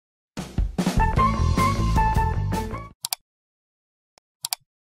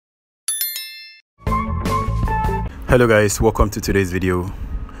Hello guys, welcome to today's video,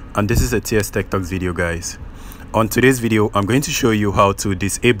 and this is a TS Tech Talks video guys. On today's video I'm going to show you how to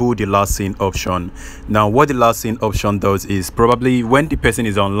disable the last seen option. Now what the last seen option does is, probably when the person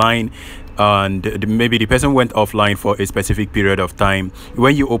is online and maybe the person went offline for a specific period of time,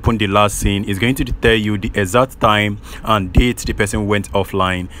 when you open the last seen, it's going to tell you the exact time and date the person went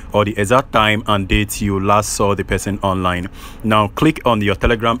offline, or the exact time and date you last saw the person online. Now click on your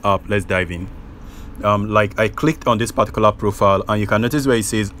Telegram app. Let's dive in. Like I clicked on this particular profile, and you can notice where it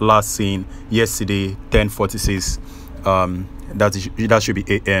says last seen yesterday 10:46. That should be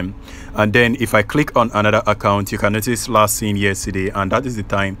AM. And then if I click on another account, you can notice last seen yesterday, and that is the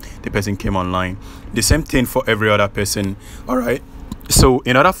time the person came online. The same thing for every other person. All right, so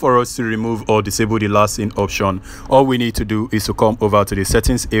in order for us to remove or disable the last seen option, all we need to do is to come over to the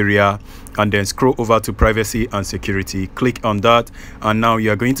settings area and then scroll over to privacy and security. Click on that, and now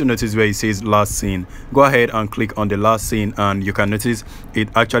you are going to notice where it says last seen. Go ahead and click on the last seen, and you can notice it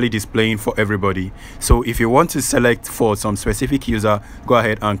actually displaying for everybody. So if you want to select for some specific user, go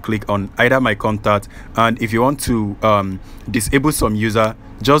ahead and click on either my contact, and if you want to disable some user,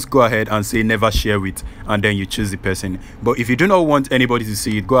 just go ahead and say never share with, and then you choose the person. But if you do not want anybody to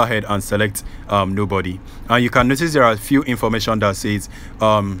see it, go ahead and select nobody. And you can notice there are a few information that says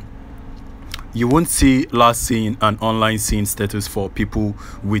you won't see last seen and online seen status for people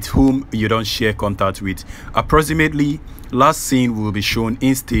with whom you don't share contact with. Approximately, last seen will be shown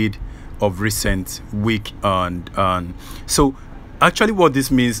instead of recent, week, and so actually what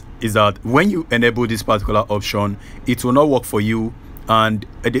this means is that when you enable this particular option, it will not work for you. And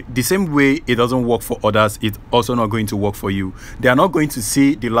the same way it doesn't work for others, it's also not going to work for you. They are not going to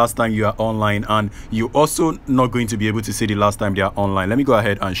see the last time you are online, and you also not going to be able to see the last time they are online. Let me go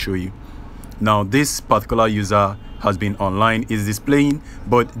ahead and show you. Now this particular user has been online, is displaying,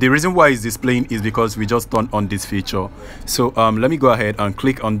 but the reason why it's displaying is because we just turned on this feature. So let me go ahead and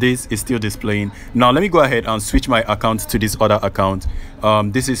click on this. It's still displaying. Now let me go ahead and switch my account to this other account.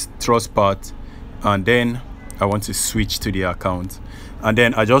 This is TrustPath, and then I want to switch to the account, and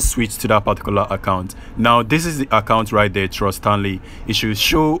then I just switched to that particular account. Now this is the account right there, Trust Stanley. It should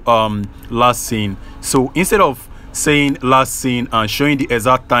show last seen. So instead of saying last seen and showing the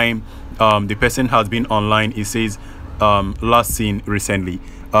exact time the person has been online, it says last seen recently.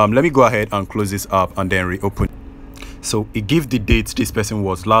 Let me go ahead and close this app and then reopen. So it gives the date this person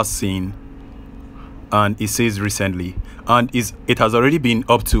was last seen, and it says recently, and it has already been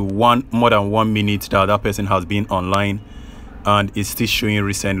up to more than 1 minute that person has been online, and it's still showing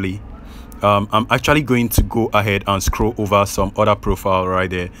recently. I'm actually going to go ahead and scroll over some other profile right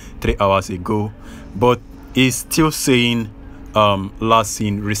there 3 hours ago, but it's still saying last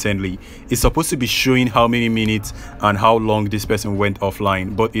seen recently. It's supposed to be showing how many minutes and how long this person went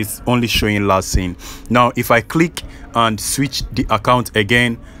offline, but it's only showing last seen. Now if I click and switch the account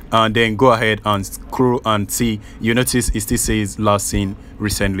again and then go ahead and scroll and see, you notice it still says last seen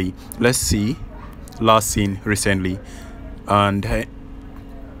recently. Let's see, last seen recently, and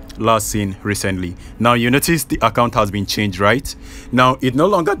last seen recently. Now you notice the account has been changed, right? Now it no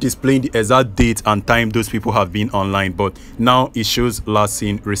longer displaying the exact date and time those people have been online, but now it shows last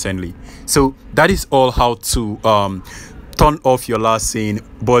seen recently. So that is all how to turn off your last seen.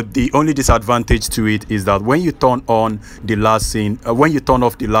 But the only disadvantage to it is that when you turn on the last seen, when you turn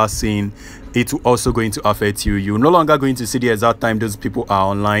off the last seen, it's also going to affect you. You're no longer going to see the exact time those people are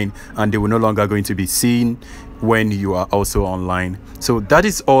online, and they will no longer going to be seen when you are also online. So that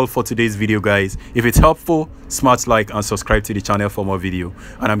is all for today's video guys. If it's helpful, smash like and subscribe to the channel for more video,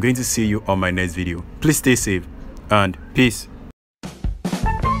 and I'm going to see you on my next video. Please stay safe and peace.